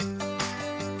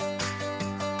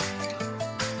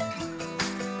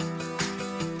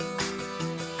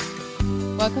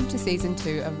Welcome to Season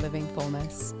 2 of Living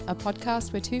Fullness, a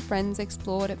podcast where two friends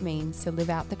explore what it means to live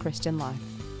out the Christian life.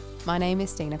 My name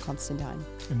is Dina Constantine.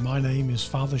 And my name is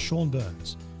Father Sean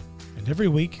Burns. And every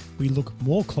week we look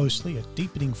more closely at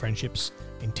deepening friendships,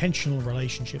 intentional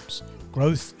relationships,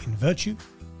 growth in virtue,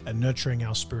 and nurturing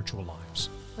our spiritual lives.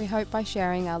 We hope by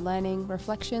sharing our learning,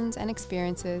 reflections, and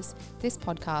experiences, this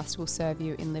podcast will serve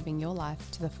you in living your life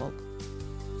to the full.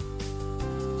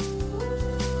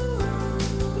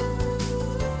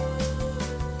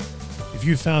 If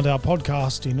you found our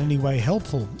podcast in any way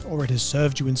helpful or it has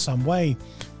served you in some way,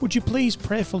 would you please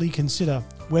prayerfully consider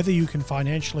whether you can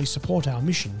financially support our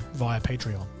mission via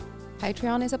Patreon?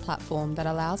 Patreon is a platform that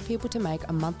allows people to make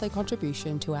a monthly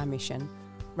contribution to our mission.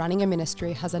 Running a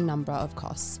ministry has a number of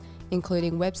costs,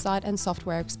 including website and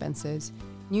software expenses,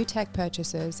 new tech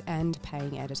purchases, and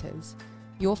paying editors.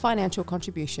 Your financial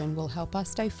contribution will help us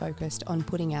stay focused on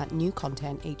putting out new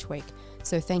content each week,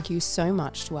 so thank you so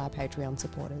much to our Patreon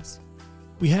supporters.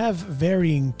 We have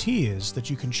varying tiers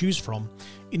that you can choose from,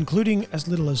 including as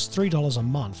little as $3 a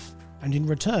month, and in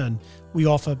return, we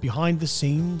offer behind the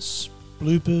scenes,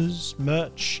 bloopers,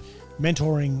 merch,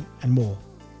 mentoring, and more.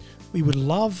 We would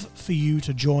love for you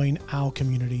to join our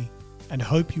community and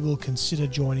hope you will consider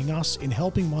joining us in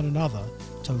helping one another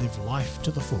to live life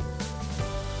to the full.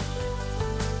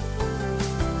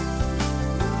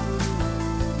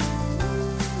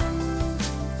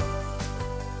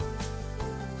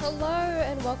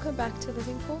 Welcome back to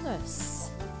Living Fullness.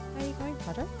 How are you going,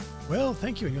 Padre? Well,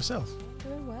 thank you, and yourself?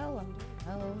 Doing well, I'm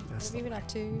doing well. What have you been up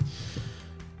to?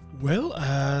 Well,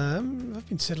 I've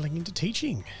been settling into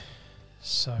teaching.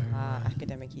 So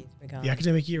academic year's begun. The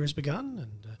academic year has begun,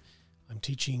 and I'm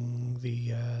teaching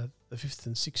the 5th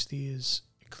and 6th years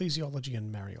ecclesiology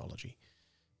and Mariology,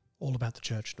 all about the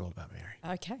church and all about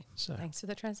Mary. Okay, so thanks for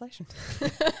the translation.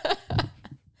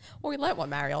 Well, we learnt what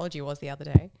Mariology was the other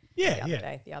day.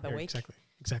 The other week.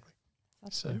 Exactly.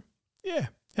 That's so, good. yeah.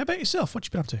 How about yourself? What you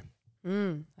been up to?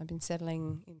 I've been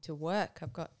settling into work.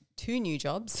 I've got 2 new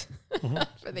jobs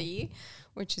for the year,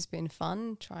 which has been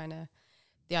fun.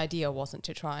 The idea wasn't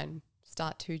to try and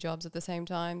start 2 jobs at the same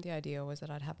time. The idea was that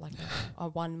I'd have like a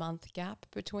 1 month gap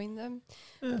between them.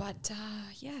 But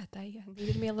they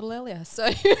needed me a little earlier. So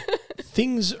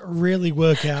things really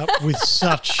work out with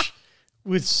such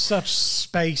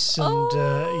space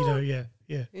and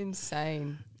yeah.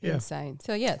 Insane. Yeah. Insane.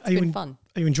 So it's been fun.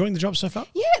 Are you enjoying the job so far?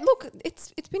 Yeah, look,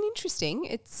 it's been interesting.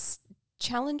 It's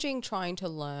challenging trying to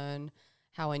learn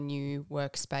how a new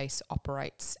workspace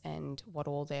operates and what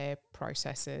all their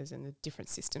processes and the different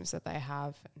systems that they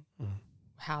have and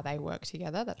how they work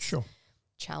together. That's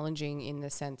challenging in the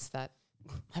sense that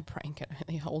my brain can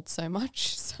only hold so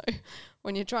much. So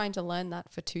when you're trying to learn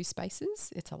that for 2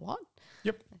 spaces, it's a lot.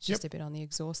 Yep. It's just a bit on the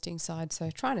exhausting side.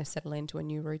 So trying to settle into a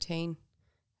new routine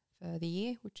for the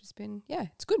year, which has been,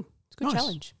 it's good. It's a good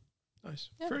challenge.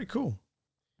 Nice. Yeah. Very cool.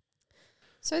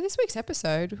 So this week's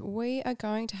episode, we are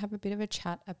going to have a bit of a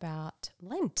chat about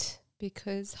Lent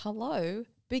because,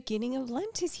 beginning of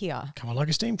Lent is here. Coming like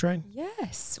a steam train.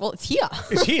 Yes. Well, it's here.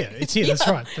 It's here.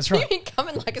 Yeah. That's right. You mean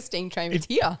coming like a steam train, it's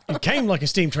here. It came like a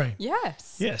steam train.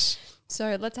 Yes.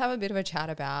 So let's have a bit of a chat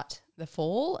about the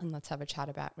fall and let's have a chat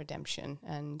about redemption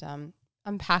and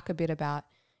unpack a bit about,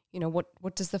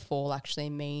 what does the fall actually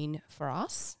mean for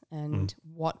us and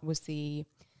what was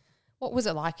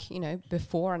it like,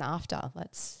 before and after?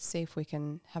 Let's see if we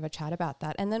can have a chat about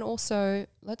that. And then also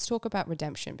let's talk about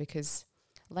redemption because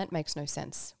Lent makes no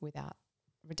sense without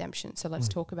redemption. So let's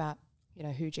talk about,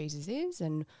 who Jesus is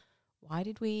and why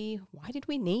did we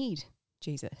need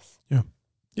Jesus? Yeah.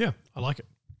 Yeah, I like it.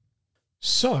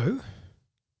 So,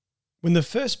 when the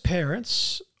first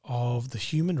parents of the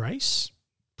human race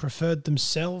preferred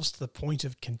themselves to the point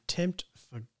of contempt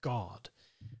for God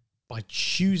by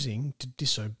choosing to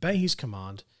disobey his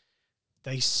command,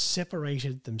 they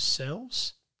separated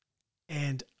themselves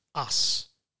and us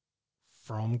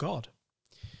from God.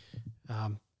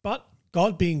 But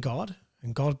God being God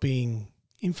and God being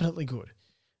infinitely good,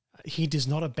 he does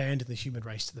not abandon the human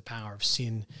race to the power of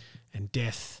sin and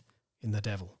death in the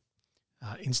devil.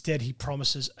 Instead, he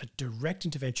promises a direct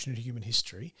intervention into human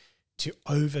history to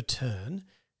overturn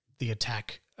the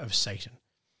attack of Satan.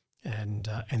 And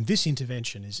this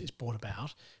intervention is brought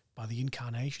about by the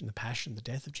incarnation, the passion, the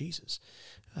death of Jesus.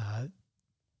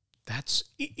 That's,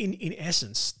 in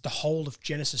essence, the whole of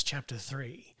Genesis chapter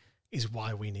 3 is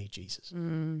why we need Jesus.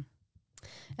 And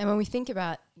when we think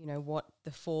about, what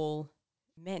the fall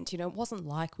meant, it wasn't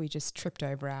like we just tripped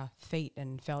over our feet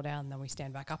and fell down and then we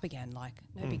stand back up again. Like,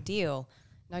 no big deal,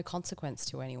 no consequence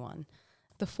to anyone.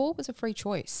 The fall was a free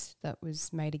choice that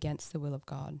was made against the will of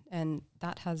God, and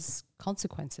that has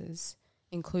consequences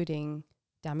including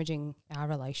damaging our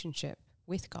relationship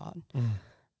with God.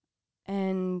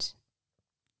 And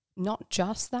not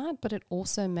just that, but it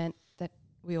also meant that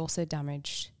we also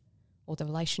damaged, or the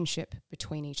relationship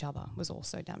between each other was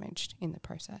also damaged in the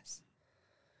process.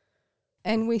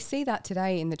 And we see that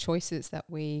today in the choices that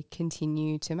we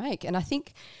continue to make. And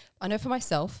I know for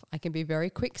myself, I can be very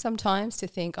quick sometimes to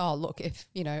think, oh, look, if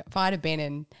I'd have been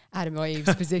in Adam or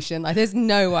Eve's position, like there's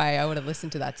no way I would have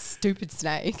listened to that stupid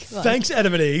snake. Like, thanks,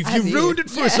 Adam and Eve. You ruined it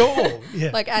for us all. Yeah.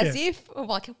 Like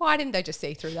why didn't they just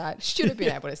see through that? Should have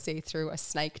been able to see through a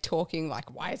snake talking.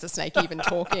 Like, why is a snake even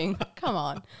talking? Come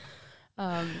on.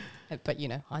 But,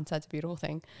 hindsight's a beautiful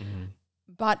thing.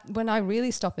 But when I really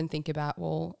stop and think about,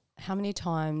 well, how many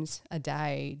times a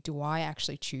day do I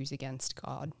actually choose against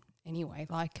God anyway?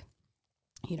 Like,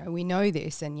 we know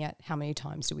this, and yet how many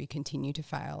times do we continue to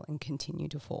fail and continue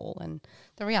to fall? And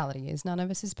the reality is none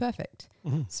of us is perfect.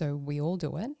 So we all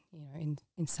do it, in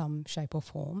some shape or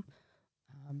form.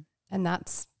 And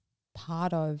that's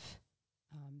partly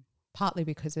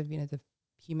because of, the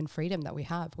human freedom that we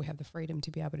have. We have the freedom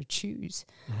to be able to choose.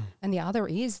 And the other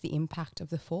is the impact of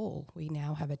the fall. We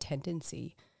now have a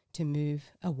tendency to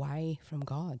move away from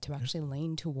God, to actually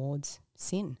lean towards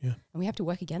sin. And we have to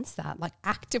work against that, like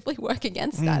actively work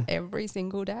against that every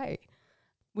single day,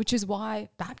 which is why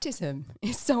baptism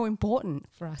is so important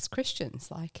for us Christians.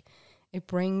 Like, it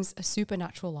brings a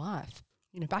supernatural life,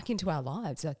 back into our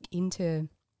lives, like and to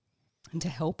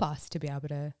help us to be able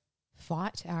to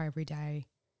fight our everyday,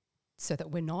 so that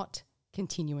we're not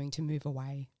continuing to move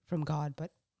away from God,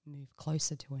 but move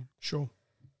closer to Him. Sure.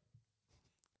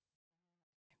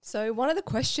 So one of the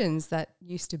questions that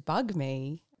used to bug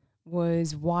me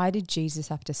was, why did Jesus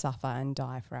have to suffer and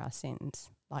die for our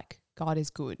sins? Like, God is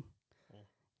good.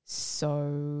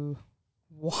 So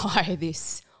why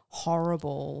this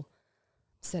horrible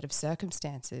set of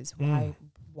circumstances?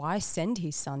 Why send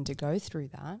His Son to go through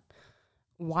that?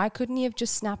 Why couldn't He have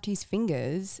just snapped His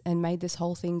fingers and made this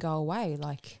whole thing go away?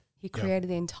 Like, He created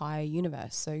the entire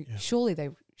universe. So surely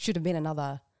there should have been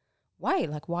another way.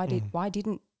 Like,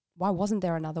 why wasn't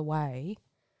there another way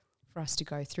for us to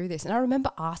go through this? And I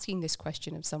remember asking this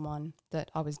question of someone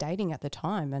that I was dating at the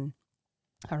time. And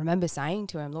I remember saying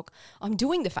to him, look, I'm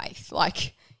doing the faith.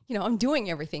 Like, I'm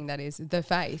doing everything that is the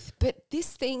faith. But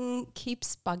this thing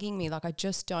keeps bugging me. Like, I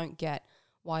just don't get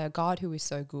why a God who is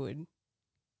so good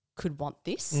could want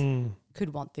this,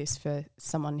 for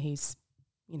someone he's,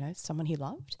 someone he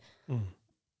loved.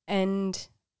 And,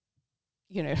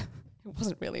 it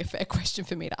wasn't really a fair question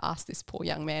for me to ask this poor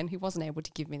young man. He wasn't able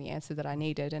to give me the answer that I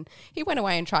needed. And he went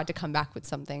away and tried to come back with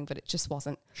something, but it just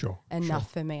wasn't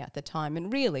enough for me at the time.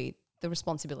 And really, the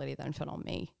responsibility then fell on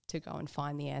me to go and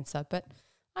find the answer. But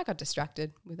I got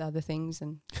distracted with other things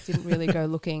and didn't really go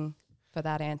looking for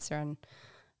that answer,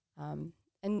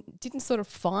 and didn't sort of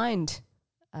find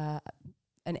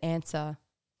an answer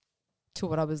to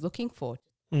what I was looking for.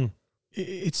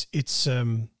 It's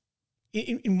in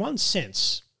one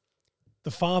sense,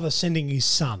 the Father sending His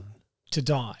Son to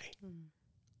die.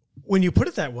 When you put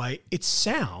it that way, it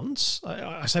sounds,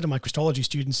 I say to my Christology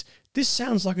students, this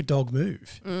sounds like a dog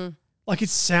move. Like, it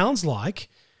sounds like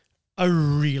a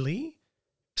really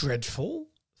dreadful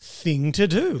thing to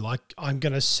do. Like, I'm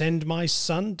going to send my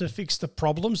son to fix the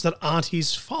problems that aren't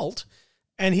his fault,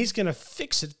 and he's going to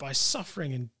fix it by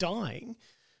suffering and dying.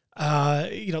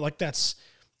 Like, that's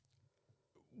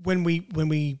when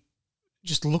we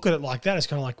just look at it like that, it's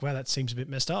kind of like, wow, that seems a bit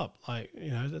messed up. Like,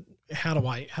 how do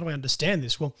I understand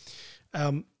this? Well,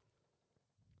 there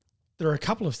are a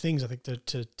couple of things I think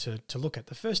to look at.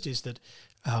 The first is that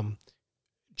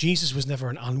Jesus was never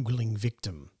an unwilling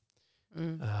victim.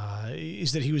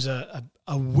 Is that He was a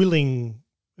willing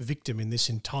victim in this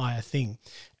entire thing,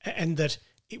 and that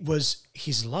it was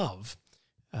His love,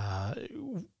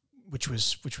 which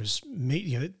was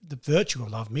the virtue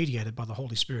of love mediated by the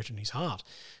Holy Spirit in His heart,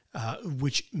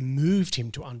 which moved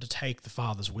Him to undertake the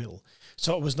Father's will.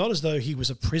 So it was not as though He was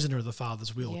a prisoner of the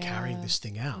Father's will carrying this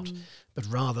thing out, but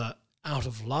rather out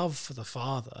of love for the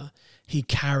Father, He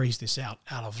carries this out.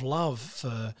 Out of love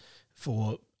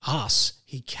for us,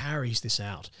 He carries this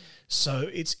out. So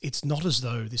it's not as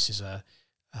though this is a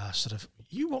sort of,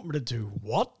 you want me to do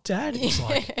what, Dad? It's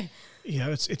like,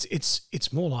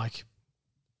 it's more like,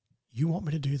 you want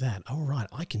me to do that? Oh, right,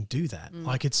 I can do that.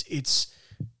 Like,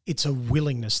 it's a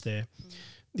willingness there.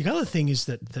 The other thing is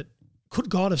that could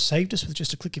God have saved us with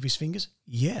just a click of His fingers?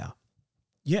 Yeah.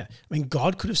 I mean,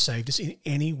 God could have saved us in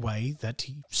any way that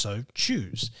He so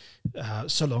choose,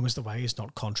 so long as the way is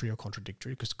not contrary or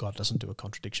contradictory, because God doesn't do a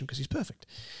contradiction because He's perfect.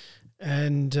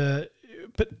 And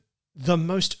but the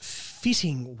most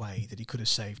fitting way that He could have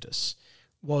saved us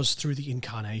was through the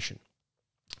incarnation.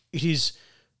 It is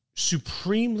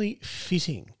supremely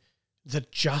fitting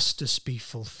that justice be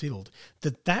fulfilled,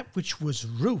 that that which was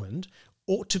ruined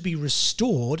ought to be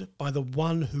restored by the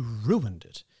one who ruined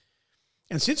it.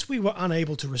 And since we were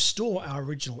unable to restore our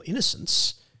original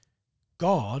innocence,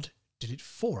 God did it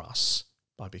for us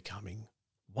by becoming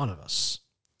one of us.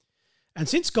 And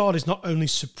since God is not only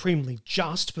supremely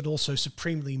just, but also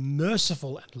supremely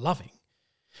merciful and loving,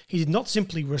 he did not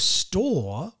simply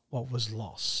restore what was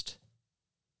lost.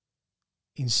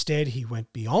 Instead, he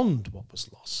went beyond what was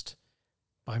lost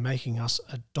by making us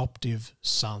adoptive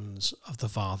sons of the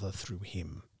Father through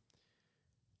him.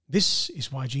 This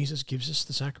is why Jesus gives us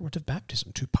the sacrament of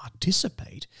baptism, to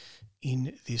participate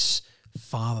in this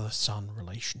father-son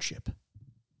relationship.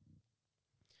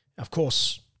 Of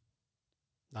course,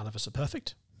 none of us are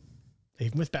perfect,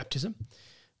 even with baptism.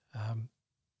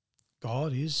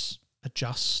 God is a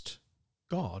just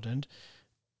God, and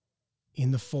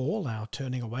in the fall, our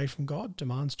turning away from God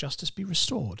demands justice be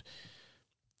restored.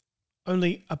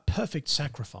 Only a perfect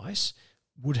sacrifice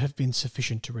would have been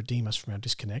sufficient to redeem us from our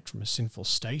disconnect from a sinful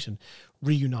state and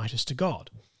reunite us to God.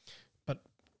 But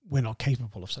we're not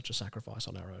capable of such a sacrifice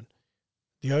on our own.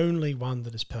 The only one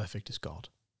that is perfect is God,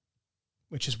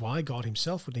 which is why God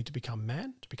himself would need to become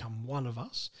man, to become one of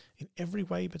us in every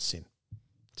way but sin,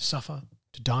 to suffer,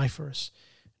 to die for us,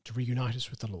 to reunite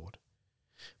us with the Lord.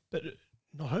 But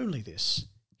not only this,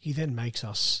 he then makes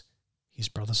us his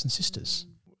brothers and sisters,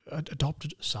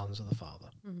 adopted sons of the Father.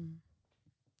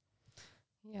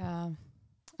 Yeah.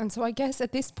 And so I guess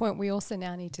at this point we also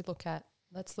now need to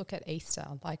let's look at Easter.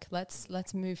 Like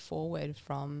let's move forward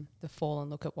from the fall and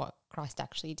look at what Christ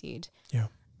actually did. Yeah.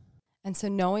 And so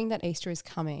knowing that Easter is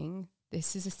coming,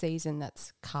 this is a season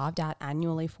that's carved out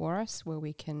annually for us where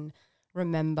we can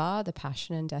remember the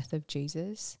passion and death of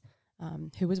Jesus,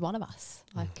 who was one of us.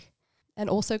 And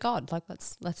also God. Like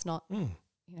let's not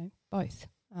both.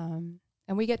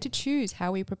 And we get to choose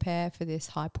how we prepare for this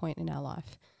high point in our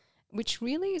life, which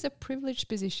really is a privileged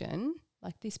position.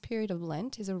 Like this period of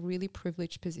Lent is a really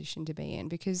privileged position to be in,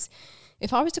 because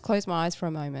if I was to close my eyes for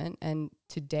a moment and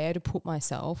to dare to put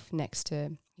myself next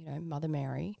to, Mother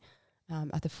Mary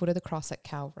at the foot of the cross at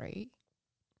Calvary,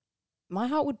 my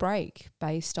heart would break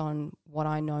based on what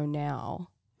I know now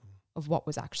of what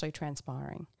was actually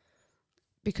transpiring,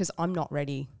 because I'm not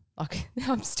ready. Like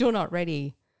I'm still not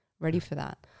ready for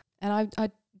that. And I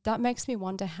that makes me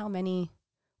wonder how many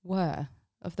were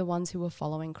of the ones who were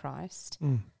following Christ.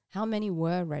 How many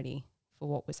were ready for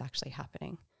what was actually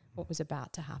happening, what was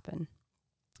about to happen?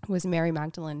 Was Mary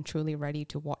Magdalene truly ready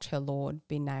to watch her Lord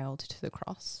be nailed to the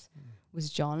cross?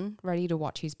 Was John ready to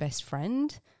watch his best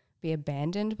friend be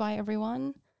abandoned by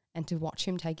everyone and to watch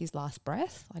him take his last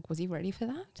breath? Like, was he ready for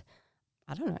that?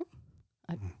 I don't know.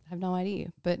 I have no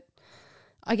idea. But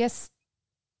I guess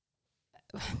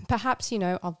perhaps,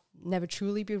 I'll never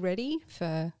truly be ready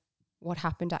for what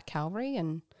happened at Calvary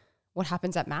and what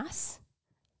happens at Mass.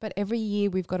 But every year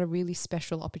we've got a really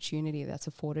special opportunity that's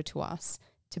afforded to us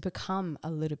to become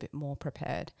a little bit more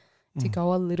prepared, to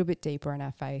go a little bit deeper in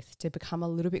our faith, to become a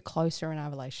little bit closer in our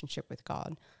relationship with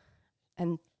God.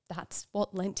 And that's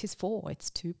what Lent is for. It's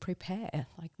to prepare.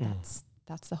 Like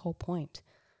that's the whole point.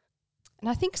 And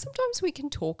I think sometimes we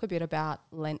can talk a bit about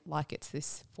Lent like it's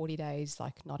this 40 days,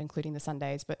 like not including the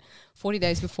Sundays, but 40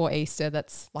 days before Easter,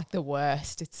 that's like the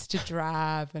worst. It's to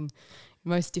drab and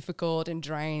most difficult and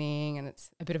draining, and it's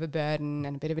a bit of a burden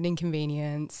and a bit of an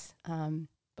inconvenience.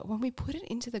 But when we put it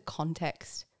into the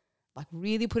context, like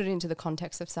really put it into the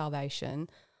context of salvation,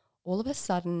 all of a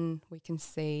sudden we can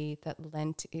see that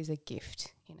Lent is a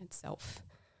gift in itself.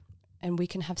 And we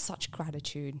can have such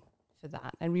gratitude for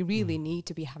that. And we really need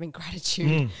to be having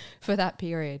gratitude for that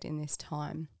period in this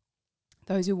time.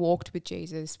 Those who walked with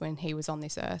Jesus when he was on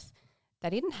this earth,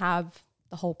 they didn't have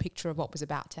the whole picture of what was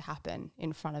about to happen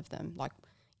in front of them. Like,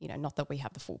 not that we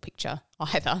have the full picture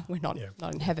either. We're not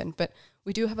in heaven, but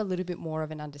we do have a little bit more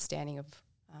of an understanding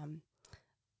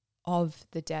of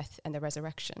the death and the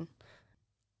resurrection.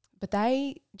 But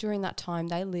during that time,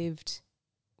 they lived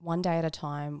one day at a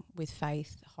time with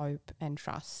faith, hope, and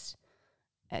trust.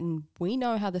 And we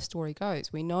know how the story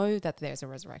goes. We know that there's a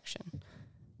resurrection.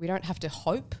 We don't have to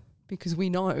hope because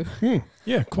we know.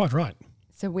 Yeah, quite right.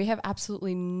 So we have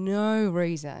absolutely no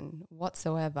reason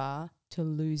whatsoever to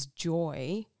lose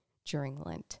joy during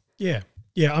Lent. Yeah.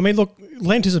 I mean, look,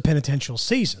 Lent is a penitential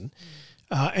season,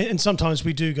 And sometimes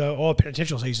we do go, oh,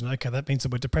 penitential season. Okay, that means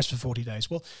that we're depressed for 40 days.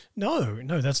 Well, no,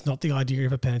 that's not the idea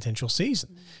of a penitential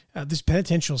season. This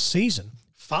penitential season,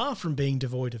 far from being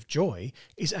devoid of joy,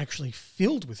 is actually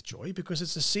filled with joy because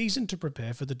it's a season to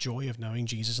prepare for the joy of knowing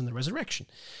Jesus and the resurrection.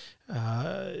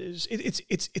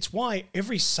 It's why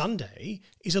every Sunday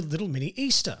is a little mini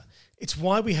Easter. It's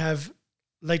why we have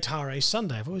Laetare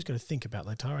Sunday. I've always got to think about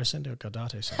Laetare Sunday or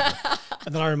Gaudete Sunday.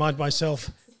 And then I remind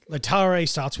myself, Laetare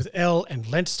starts with L and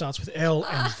Lent starts with L,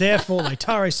 and therefore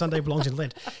Laetare Sunday belongs in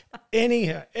Lent.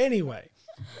 Anyway,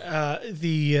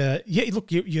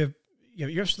 look, you're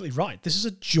absolutely right. This is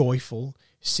a joyful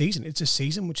season. It's a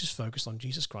season which is focused on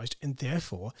Jesus Christ, and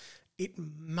therefore it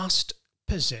must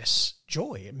possess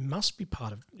joy. It must be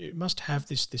part of. It must have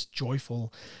this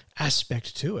joyful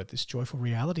aspect to it, this joyful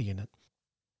reality in it.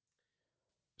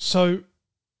 So,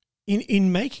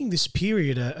 in making this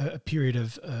period a period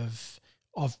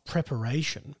of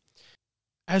preparation,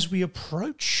 as we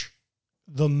approach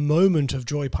the moment of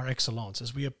joy par excellence,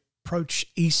 as we approach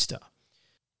Easter,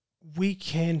 we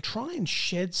can try and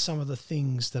shed some of the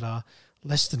things that are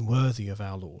less than worthy of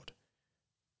our Lord,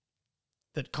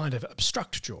 that kind of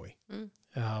obstruct joy.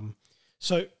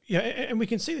 So, and we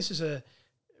can see this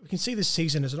this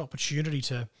season as an opportunity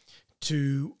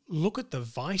to look at the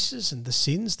vices and the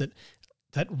sins that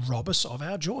rob us of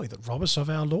our joy, that rob us of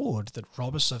our Lord, that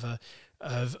rob us of a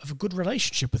good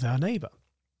relationship with our neighbour.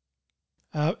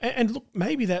 And look,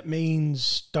 maybe that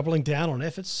means doubling down on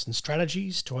efforts and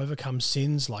strategies to overcome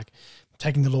sins like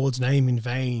taking the Lord's name in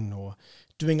vain or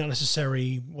doing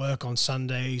unnecessary work on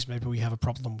Sundays. Maybe we have a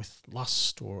problem with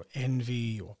lust or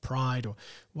envy or pride or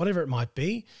whatever it might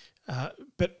be.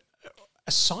 But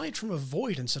aside from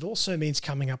avoidance, it also means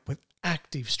coming up with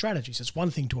active strategies. It's one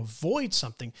thing to avoid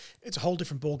something. It's a whole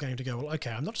different ballgame to go, well,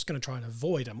 okay, I'm not just going to try and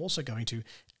avoid. I'm also going to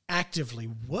actively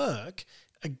work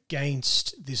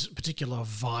against this particular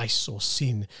vice or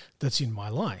sin that's in my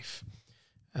life.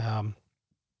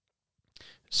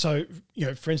 So,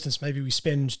 for instance, maybe we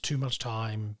spend too much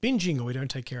time binging or we don't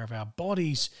take care of our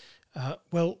bodies.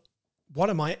 Well,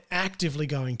 what am I actively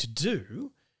going to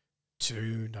do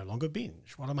to no longer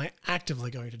binge? What am I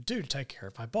actively going to do to take care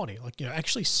of my body? Like,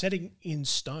 actually setting in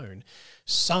stone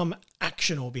some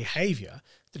action or behavior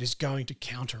that is going to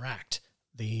counteract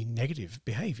the negative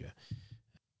behavior.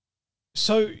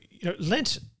 So,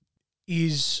 Lent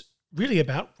is really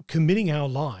about committing our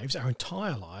lives, our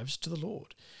entire lives, to the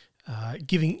Lord,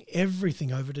 giving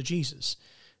everything over to Jesus,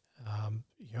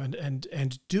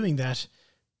 and doing that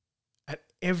at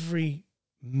every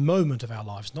moment of our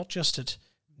lives, not just at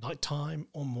nighttime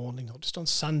or morning, not just on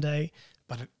Sunday,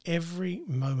 but at every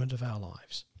moment of our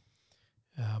lives.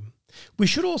 We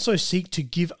should also seek to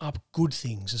give up good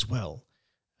things as well.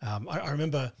 I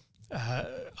remember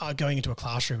going into a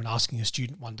classroom and asking a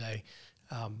student one day,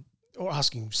 or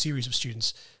asking a series of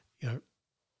students,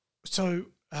 so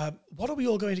what are we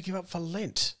all going to give up for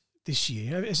Lent this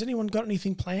year? Has anyone got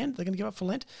anything planned they're going to give up for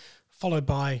Lent? Followed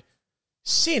by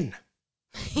sin.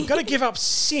 We're going to give up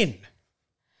sin.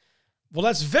 Well,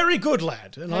 that's very good,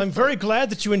 lad. And I'm very glad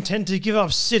that you intend to give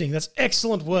up sinning. That's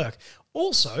excellent work.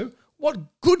 Also,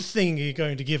 what good thing are you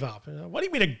going to give up? What do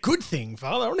you mean a good thing,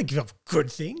 Father? I don't want to give up good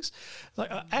things.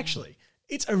 Actually,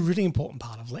 it's a really important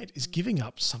part of Lent is giving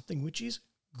up something which is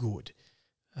good.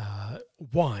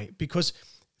 Why? Because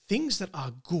things that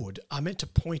are good are meant to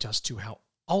point us to our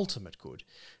ultimate good.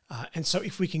 And so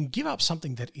if we can give up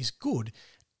something that is good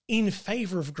in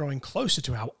favor of growing closer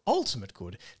to our ultimate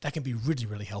good, that can be really,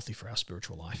 really healthy for our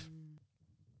spiritual life.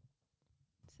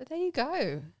 So there you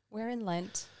go. We're in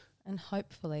Lent, and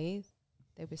hopefully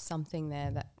there was something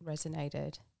there that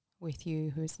resonated with you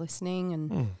who's listening,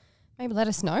 and maybe let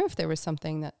us know if there was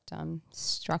something that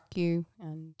struck you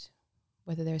and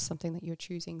whether there's something that you're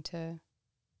choosing to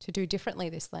do differently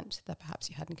this Lent that perhaps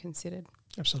you hadn't considered.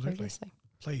 Absolutely. Previously.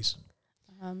 Please.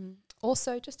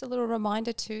 Also, just a little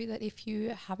reminder too that if you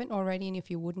haven't already and if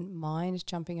you wouldn't mind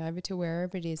jumping over to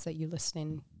wherever it is that you're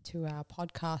listening to our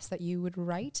podcast, that you would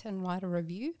rate and write a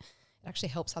review. It actually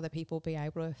helps other people be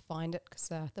able to find it because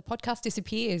the podcast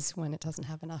disappears when it doesn't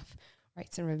have enough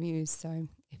rates and reviews. So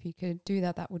if you could do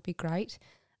that, that would be great.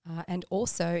 And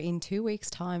also in 2 weeks'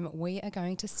 time, we are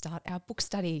going to start our book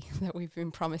study that we've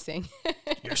been promising.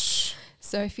 Yes.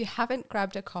 So if you haven't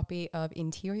grabbed a copy of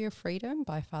Interior Freedom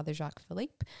by Father Jacques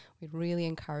Philippe, we'd really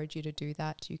encourage you to do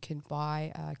that. You can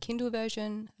buy a Kindle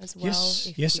version as well.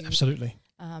 Yes, absolutely.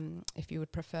 If you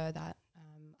would prefer that.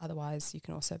 Otherwise, you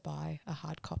can also buy a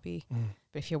hard copy.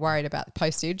 But if you're worried about the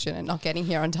postage and it not getting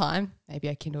here on time, maybe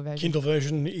a Kindle version. Kindle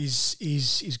version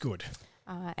is good.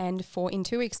 And in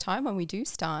 2 weeks' time, when we do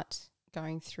start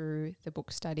going through the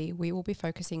book study, we will be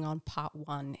focusing on part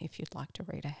 1 if you'd like to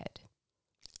read ahead.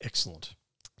 Excellent.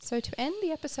 So to end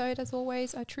the episode, as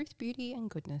always, our truth, beauty and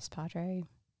goodness, Padre.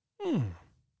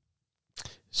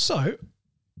 So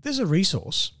there's a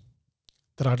resource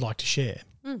that I'd like to share,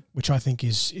 which I think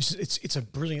is it's a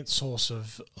brilliant source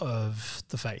of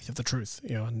the faith, of the truth,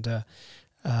 and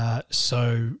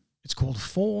so it's called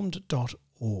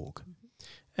formed.org.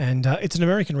 And it's an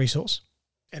American resource,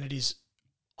 and it is,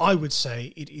 I would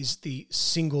say, it is the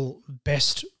single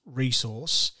best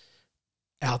resource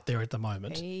out there at the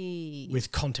moment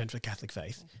with content for Catholic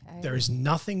faith. Okay. There is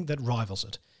nothing that rivals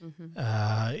it.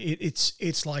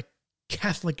 It's like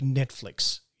Catholic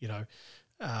Netflix,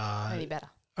 Only better.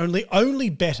 Only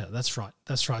better. That's right.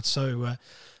 So,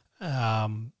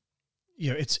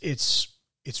 it's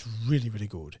really, really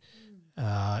good.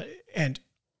 And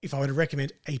if I were to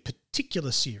recommend a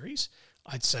particular series,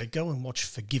 I'd say go and watch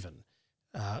Forgiven,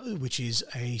 which is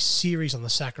a series on the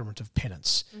sacrament of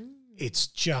penance. It's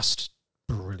just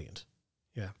brilliant.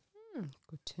 Yeah.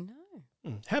 Good to know.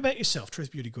 How about yourself,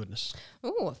 Truth, Beauty, Goodness?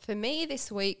 Oh, for me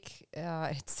this week,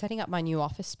 it's setting up my new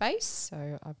office space.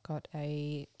 So I've got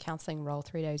a counselling role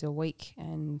 3 days a week,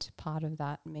 and part of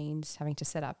that means having to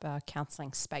set up a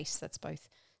counselling space that's both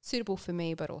suitable for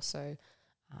me but also,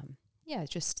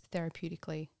 just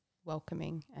therapeutically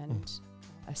welcoming and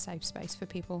a safe space for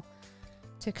people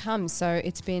to come. So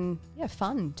it's been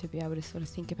fun to be able to sort of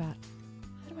think about,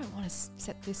 how do I want to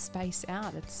set this space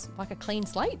out? It's like a clean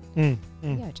slate.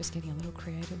 Just getting a little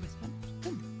creative with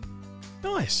it.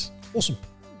 Nice. Awesome.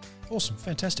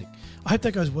 Fantastic. I hope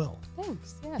that goes well.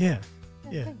 Thanks. Yeah.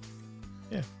 Thanks.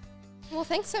 Yeah. Well,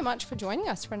 thanks so much for joining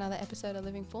us for another episode of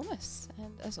Living Fullness.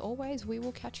 And as always, we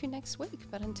will catch you next week.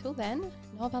 But until then,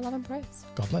 know of our love and prayers.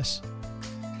 God bless.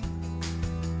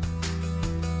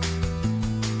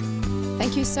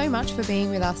 Thank you so much for being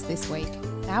with us this week.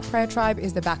 Our prayer tribe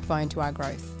is the backbone to our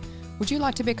growth. Would you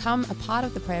like to become a part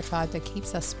of the prayer tribe that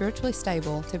keeps us spiritually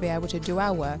stable to be able to do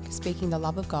our work, speaking the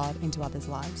love of God into others'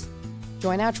 lives?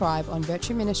 Join our tribe on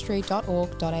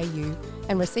virtueministry.org.au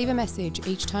and receive a message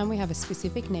each time we have a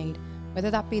specific need, whether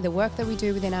that be the work that we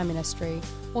do within our ministry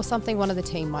or something one of the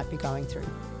team might be going through.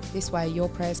 This way, your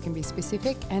prayers can be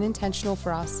specific and intentional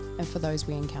for us and for those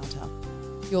we encounter.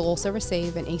 You'll also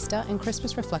receive an Easter and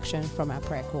Christmas reflection from our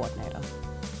prayer coordinator.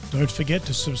 Don't forget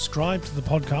to subscribe to the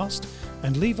podcast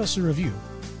and leave us a review.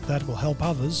 That will help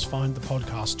others find the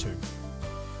podcast too.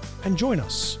 And join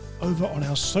us over on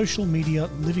our social media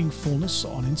Living Fullness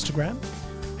on Instagram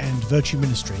and Virtue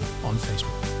Ministry on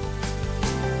Facebook.